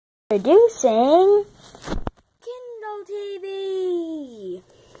Introducing Kindle TV.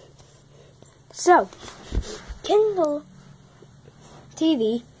 So, Kindle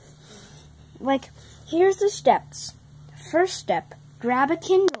TV, here's the steps. First step, grab a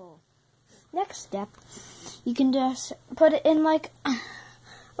Kindle. Next step, you can just put it in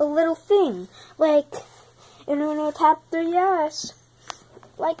a little thing, tap 3S,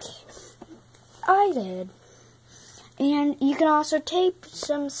 like I did. And you can also tape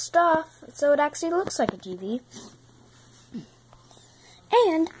some stuff so it actually looks like a TV.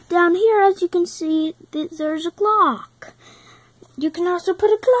 And down here, as you can see, there's a clock. You can also put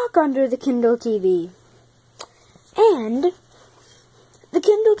a clock under the Kindle TV. And the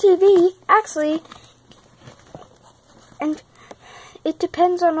Kindle TV, actually, and it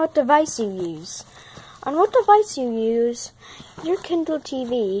depends on what device you use. On what device you use, your Kindle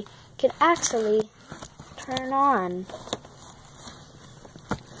TV can actually turn on.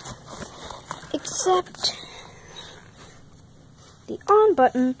 Except the on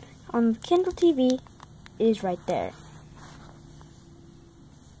button on the Kindle TV is right there.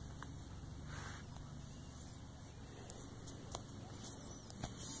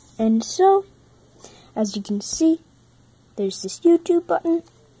 And so, as you can see, there's this YouTube button.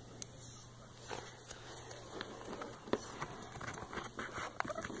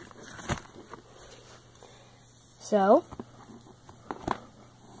 So,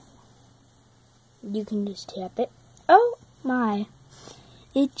 you can just tap it. Oh my,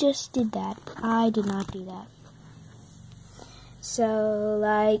 it just did that. I did not do that. So,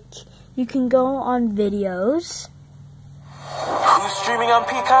 you can go on videos. Who's streaming on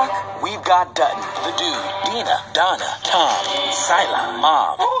Peacock? We've got Dutton, the Dude, Dina, Donna, Tom, Sila,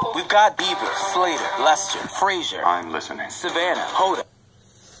 Mom. We've got Bieber, Slater, Lester, Frazier. I'm listening. Savannah, Hoda.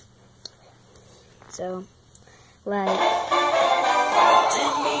 So, you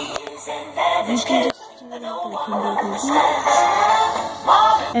can just do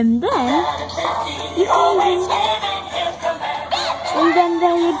and then you can and then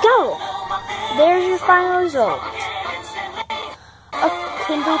there you go. There's your final result. A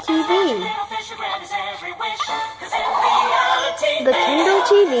Kindle TV. The Kindle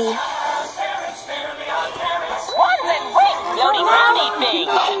TV.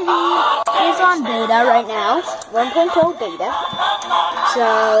 Is on beta right now, 1.0 beta. So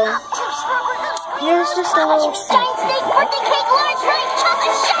here's just a little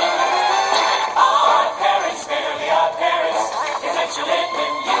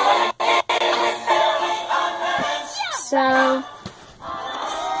So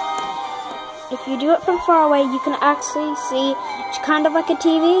if you do it from far away, you can actually see it's kind of like a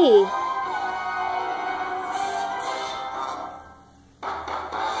TV.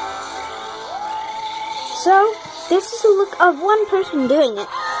 So, this is a look of one person doing it.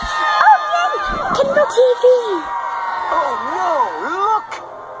 Oh, yay! Kindle TV! Oh no, look!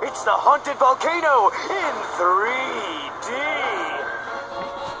 It's the haunted volcano in 3D!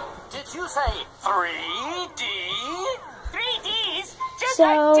 Did you say 3D? 3Ds? Just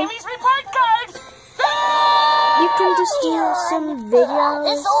like Timmy's report card! You can just do some videos.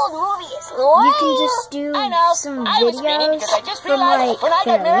 This old movie is You can just do some videos from when I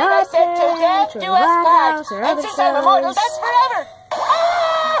got married, I said to Dad, do us part. or And other since I'm immortal, shows. that's forever.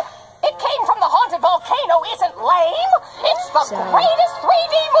 It came from the haunted volcano isn't lame. It's the greatest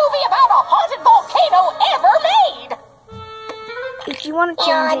 3D movie about a haunted volcano ever made. If you want to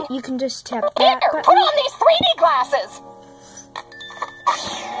change it, you can just tap that Here, button. put on these 3D glasses.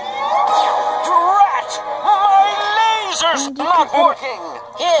 Drat! My laser's And you not can edit. working!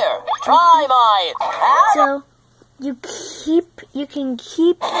 Here, try my... So you can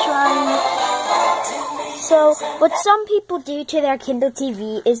keep trying. So what some people do to their Kindle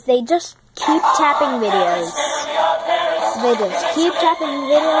TV is they just keep tapping videos. They just keep tapping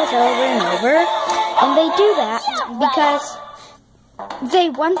videos over and over, and they do that because they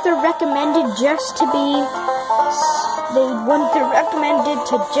want the recommended just to be. They want the recommended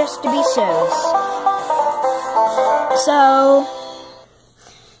to just to be shows. So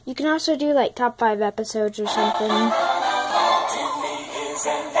you can also do top 5 episodes or something.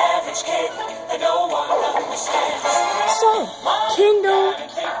 So, Kindle,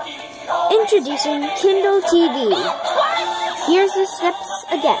 introducing Kindle TV. Here's the steps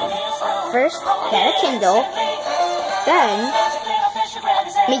again. First, get a Kindle. Then,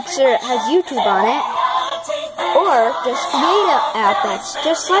 make sure it has YouTube on it. Or just create an app that's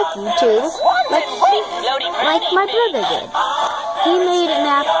just like YouTube, like my brother did. He made an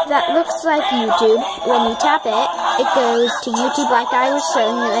app that looks like YouTube. When you tap it, it goes to YouTube like I was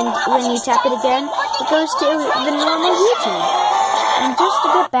showing you, and when you tap it again, it goes to the normal YouTube. And just to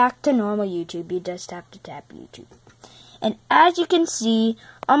get back to normal YouTube, you just have to tap YouTube. And as you can see,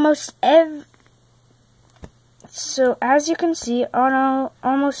 almost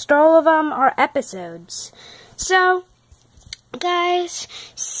all of them are episodes. So, guys,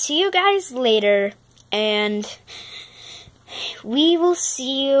 see you guys later, and we will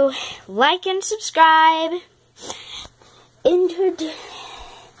see you. Like and subscribe.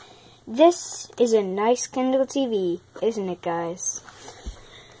 This is a nice Kindle TV, isn't it, guys?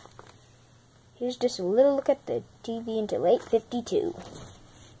 Here's just a little look at the TV until 8:52.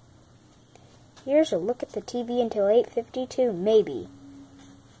 Here's a look at the TV until 8:52, maybe.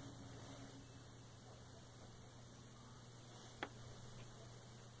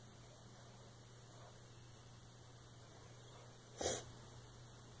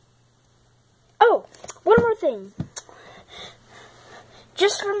 Oh, one more thing.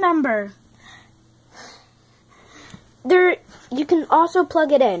 Just remember, you can also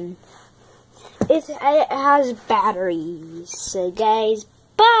plug it in. It has batteries. So guys,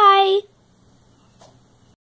 bye!